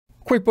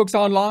QuickBooks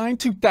Online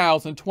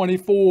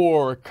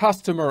 2024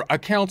 Customer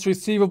Accounts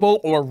Receivable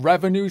or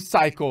Revenue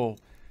Cycle.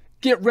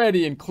 Get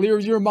ready and clear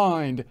your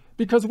mind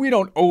because we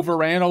don't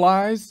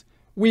overanalyze.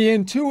 We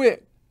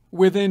intuit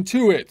with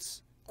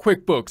Intuit's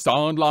QuickBooks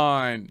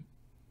Online.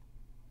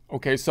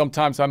 Okay,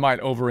 sometimes I might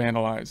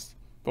overanalyze,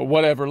 but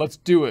whatever, let's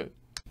do it.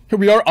 Here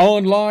we are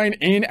online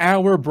in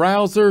our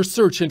browser,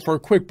 searching for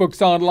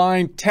QuickBooks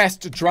Online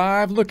Test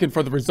Drive, looking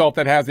for the result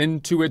that has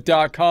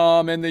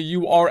Intuit.com and the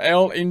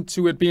URL,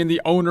 Intuit being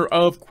the owner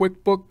of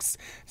QuickBooks,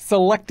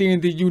 selecting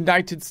the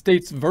United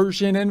States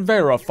version and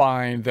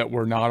verifying that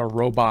we're not a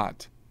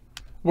robot.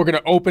 We're going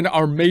to open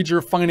our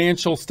major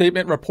financial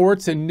statement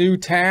reports in new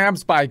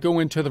tabs by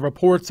going to the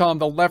reports on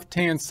the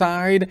left-hand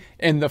side.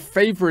 In the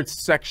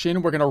favorites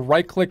section, we're going to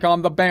right-click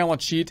on the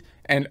balance sheet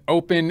and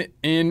open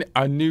in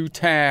a new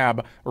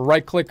tab.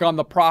 Right-click on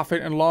the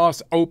profit and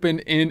loss, open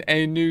in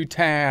a new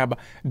tab.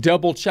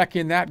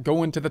 Double-checking that,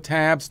 go into the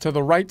tabs to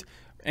the right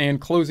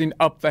and closing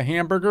up the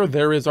hamburger.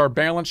 There is our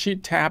balance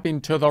sheet, tabbing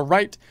to the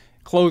right.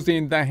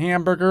 Closing the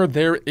hamburger,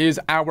 there is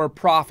our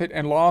profit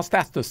and loss.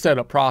 That's the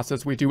setup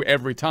process we do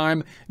every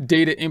time.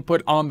 Data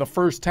input on the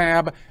first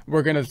tab.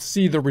 We're going to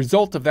see the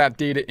result of that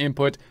data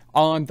input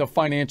on the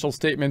financial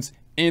statements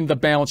in the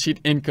balance sheet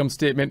income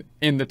statement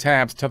in the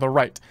tabs to the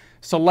right.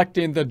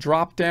 Selecting the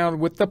drop down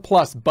with the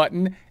plus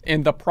button.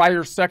 In the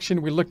prior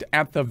section, we looked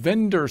at the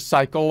vendor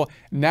cycle.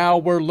 Now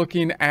we're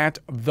looking at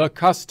the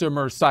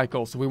customer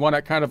cycle. So we want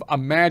to kind of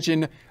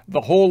imagine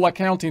the whole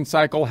accounting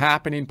cycle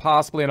happening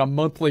possibly in a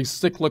monthly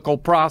cyclical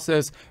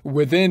process.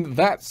 Within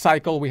that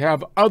cycle, we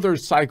have other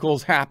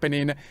cycles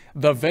happening.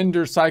 The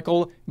vendor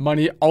cycle,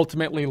 money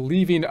ultimately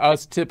leaving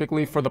us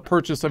typically for the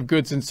purchase of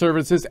goods and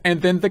services.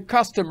 And then the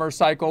customer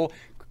cycle,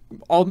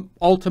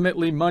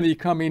 ultimately money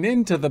coming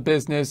into the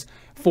business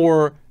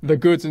for the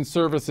goods and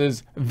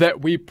services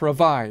that we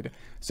provide.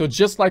 So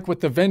just like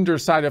with the vendor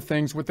side of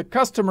things, with the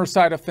customer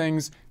side of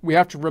things, we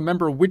have to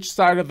remember which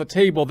side of the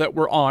table that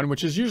we're on,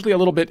 which is usually a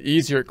little bit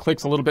easier. It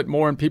clicks a little bit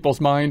more in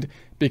people's mind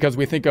because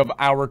we think of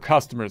our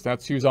customers.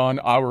 That's who's on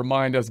our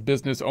mind as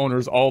business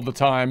owners all the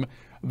time,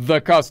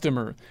 the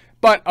customer.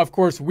 But of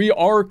course, we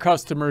are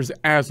customers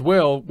as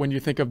well when you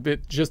think of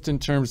it just in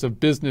terms of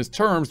business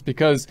terms,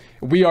 because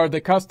we are the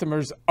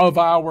customers of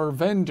our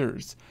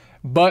vendors.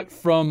 But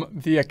from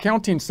the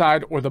accounting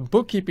side or the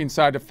bookkeeping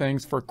side of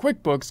things for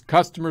QuickBooks,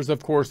 customers,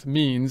 of course,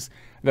 means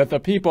that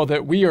the people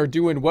that we are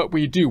doing what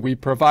we do, we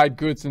provide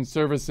goods and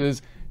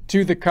services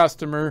to the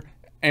customer.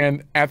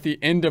 And at the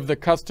end of the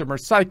customer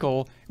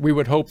cycle, we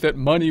would hope that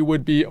money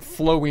would be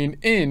flowing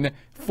in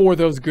for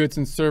those goods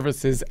and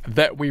services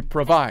that we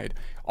provide.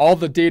 All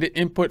the data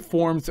input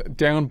forms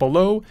down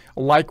below,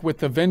 like with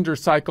the vendor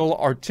cycle,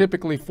 are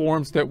typically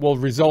forms that will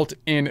result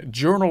in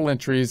journal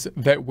entries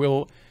that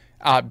will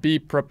be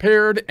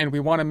prepared. And we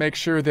want to make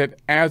sure that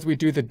as we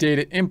do the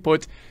data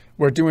input,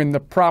 we're doing the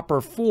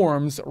proper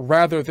forms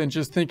rather than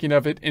just thinking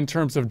of it in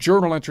terms of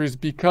journal entries,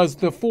 because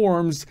the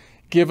forms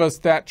give us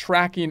that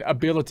tracking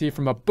ability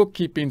from a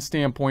bookkeeping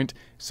standpoint,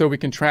 so we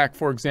can track,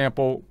 for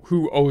example,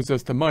 who owes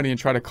us the money and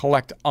try to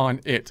collect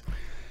on it.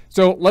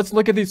 So let's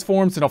look at these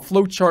forms in a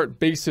flowchart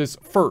basis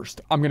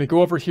first. I'm going to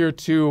go over here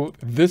to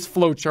this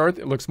flowchart.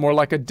 It looks more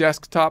like a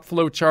desktop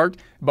flowchart,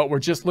 but we're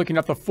just looking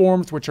at the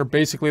forms, which are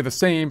basically the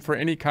same for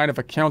any kind of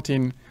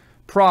accounting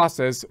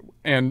process.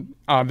 And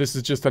this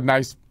is just a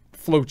nice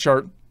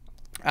flowchart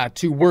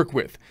to work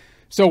with.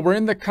 So we're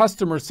in the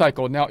customer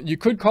cycle. Now, you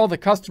could call the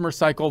customer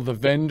cycle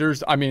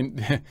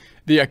the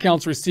the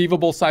accounts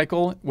receivable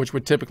cycle, which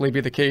would typically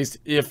be the case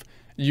if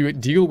you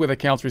deal with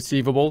accounts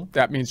receivable.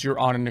 That means you're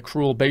on an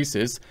accrual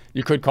basis.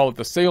 You could call it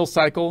the sales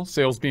cycle,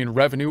 sales being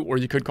revenue, or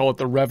you could call it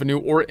the revenue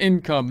or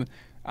income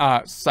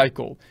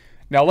cycle.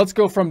 Now let's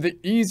go from the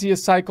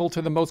easiest cycle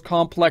to the most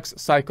complex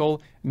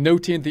cycle,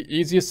 noting the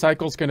easiest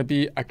cycle is going to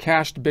be a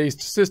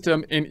cash-based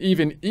system, and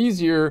even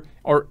easier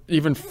or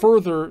even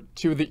further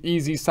to the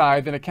easy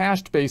side than a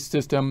cash-based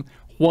system,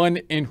 one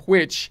in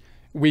which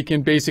we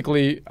can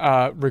basically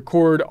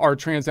record our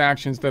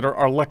transactions that are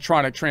our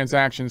electronic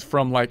transactions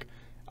from like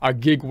a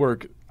gig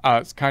work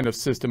kind of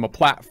system. A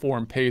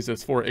platform pays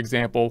us, for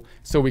example,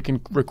 so we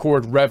can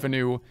record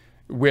revenue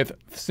with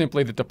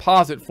simply the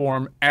deposit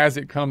form as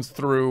it comes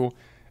through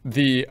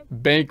the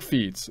bank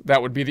feeds.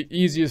 That would be the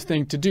easiest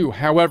thing to do.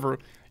 However,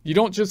 you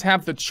don't just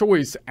have the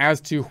choice as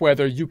to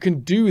whether you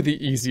can do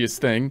the easiest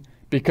thing,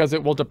 because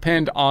it will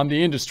depend on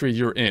the industry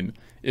you're in.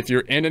 If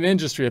you're in an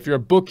industry, if you're a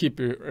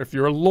bookkeeper, if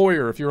you're a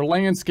lawyer, if you're a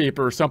landscaper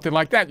or something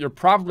like that, you're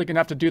probably going to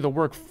have to do the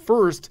work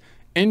first,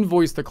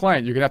 invoice the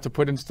client. You're going to have to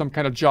put in some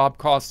kind of job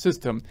cost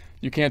system.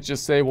 You can't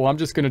just say, well, I'm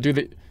just going to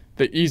do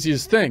the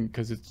easiest thing,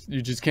 because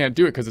you just can't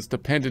do it because it's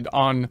dependent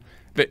on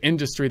the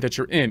industry that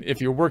you're in. If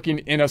you're working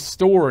in a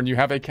store and you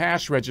have a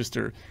cash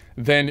register,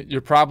 then you're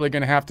probably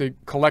going to have to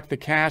collect the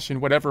cash in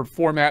whatever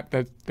format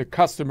that the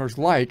customers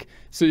like,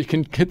 so you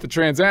can get the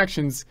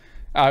transactions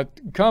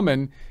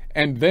coming,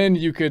 and then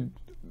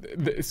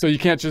so you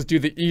can't just do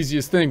the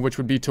easiest thing, which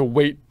would be to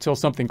wait till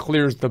something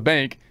clears the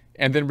bank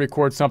and then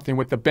record something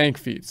with the bank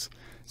feeds.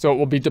 So it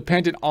will be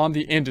dependent on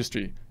the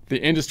industry.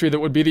 The industry that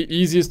would be the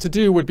easiest to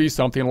do would be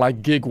something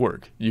like gig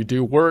work. You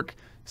do work,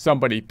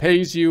 somebody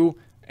pays you,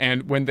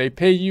 and when they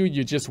pay you,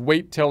 you just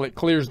wait till it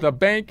clears the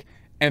bank,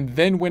 and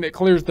then when it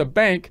clears the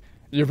bank,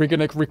 you're going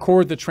to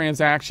record the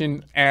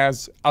transaction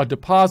as a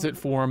deposit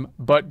form,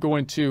 but go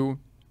into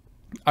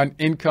an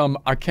income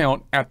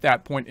account at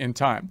that point in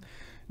time.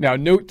 Now,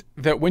 note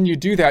that when you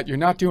do that, you're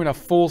not doing a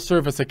full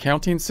service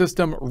accounting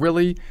system,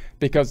 really,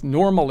 because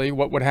normally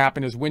what would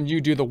happen is when you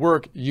do the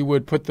work, you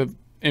would put the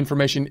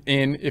information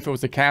in, if it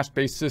was a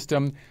cash-based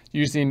system,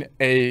 using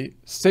a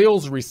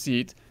sales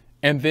receipt,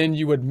 and then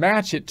you would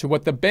match it to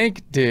what the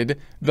bank did,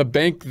 the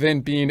bank then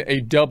being a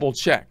double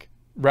check,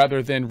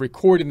 rather than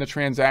recording the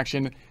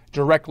transaction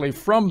directly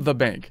from the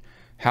bank.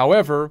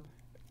 However,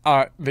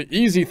 the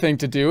easy thing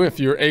to do, if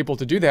you're able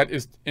to do that,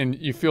 is, and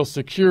you feel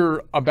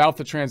secure about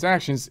the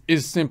transactions,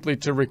 is simply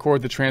to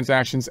record the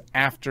transactions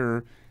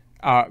after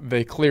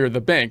they clear the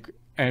bank.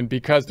 And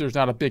because there's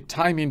not a big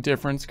timing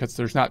difference, because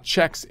there's not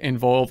checks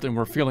involved, and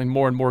we're feeling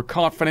more and more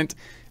confident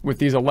with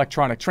these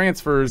electronic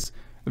transfers,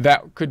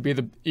 that could be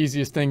the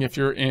easiest thing if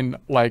you're in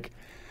like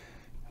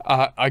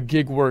a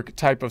gig work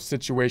type of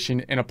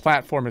situation and a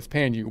platform is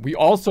paying you. We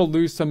also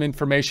lose some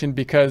information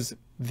because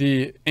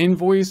the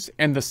invoice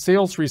and the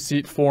sales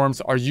receipt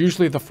forms are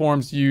usually the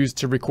forms used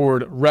to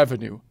record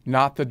revenue,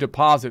 not the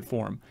deposit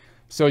form.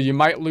 So you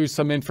might lose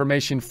some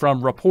information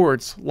from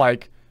reports,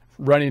 like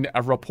running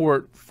a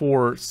report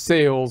for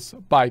sales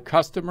by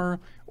customer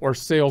or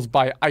sales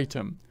by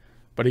item.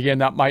 But again,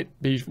 that might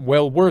be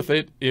well worth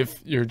it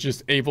if you're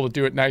just able to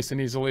do it nice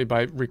and easily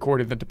by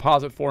recording the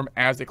deposit form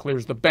as it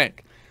clears the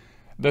bank.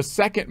 The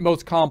second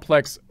most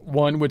complex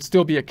one would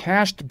still be a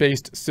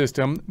cash-based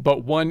system,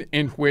 but one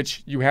in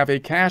which you have a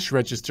cash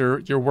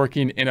register, you're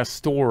working in a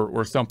store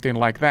or something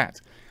like that.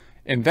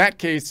 In that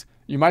case,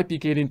 you might be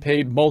getting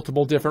paid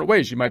multiple different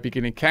ways. You might be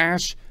getting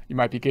cash, you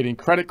might be getting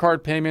credit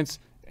card payments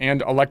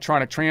and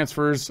electronic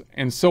transfers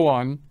and so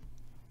on.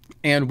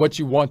 And what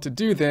you want to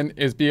do then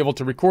is be able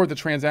to record the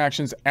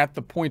transactions at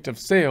the point of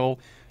sale.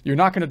 You're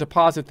not going to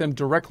deposit them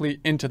directly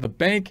into the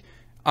bank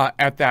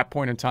at that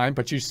point in time,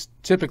 but you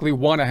typically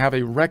want to have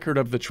a record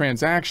of the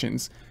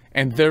transactions,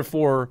 and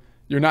therefore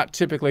you're not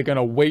typically going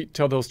to wait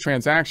till those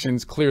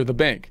transactions clear the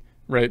bank,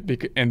 right?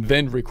 And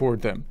then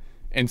record them.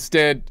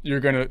 Instead,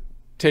 you're going to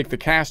take the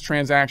cash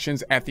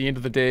transactions at the end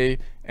of the day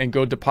and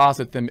go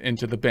deposit them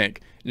into the bank.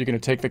 You're going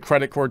to take the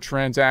credit card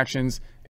transactions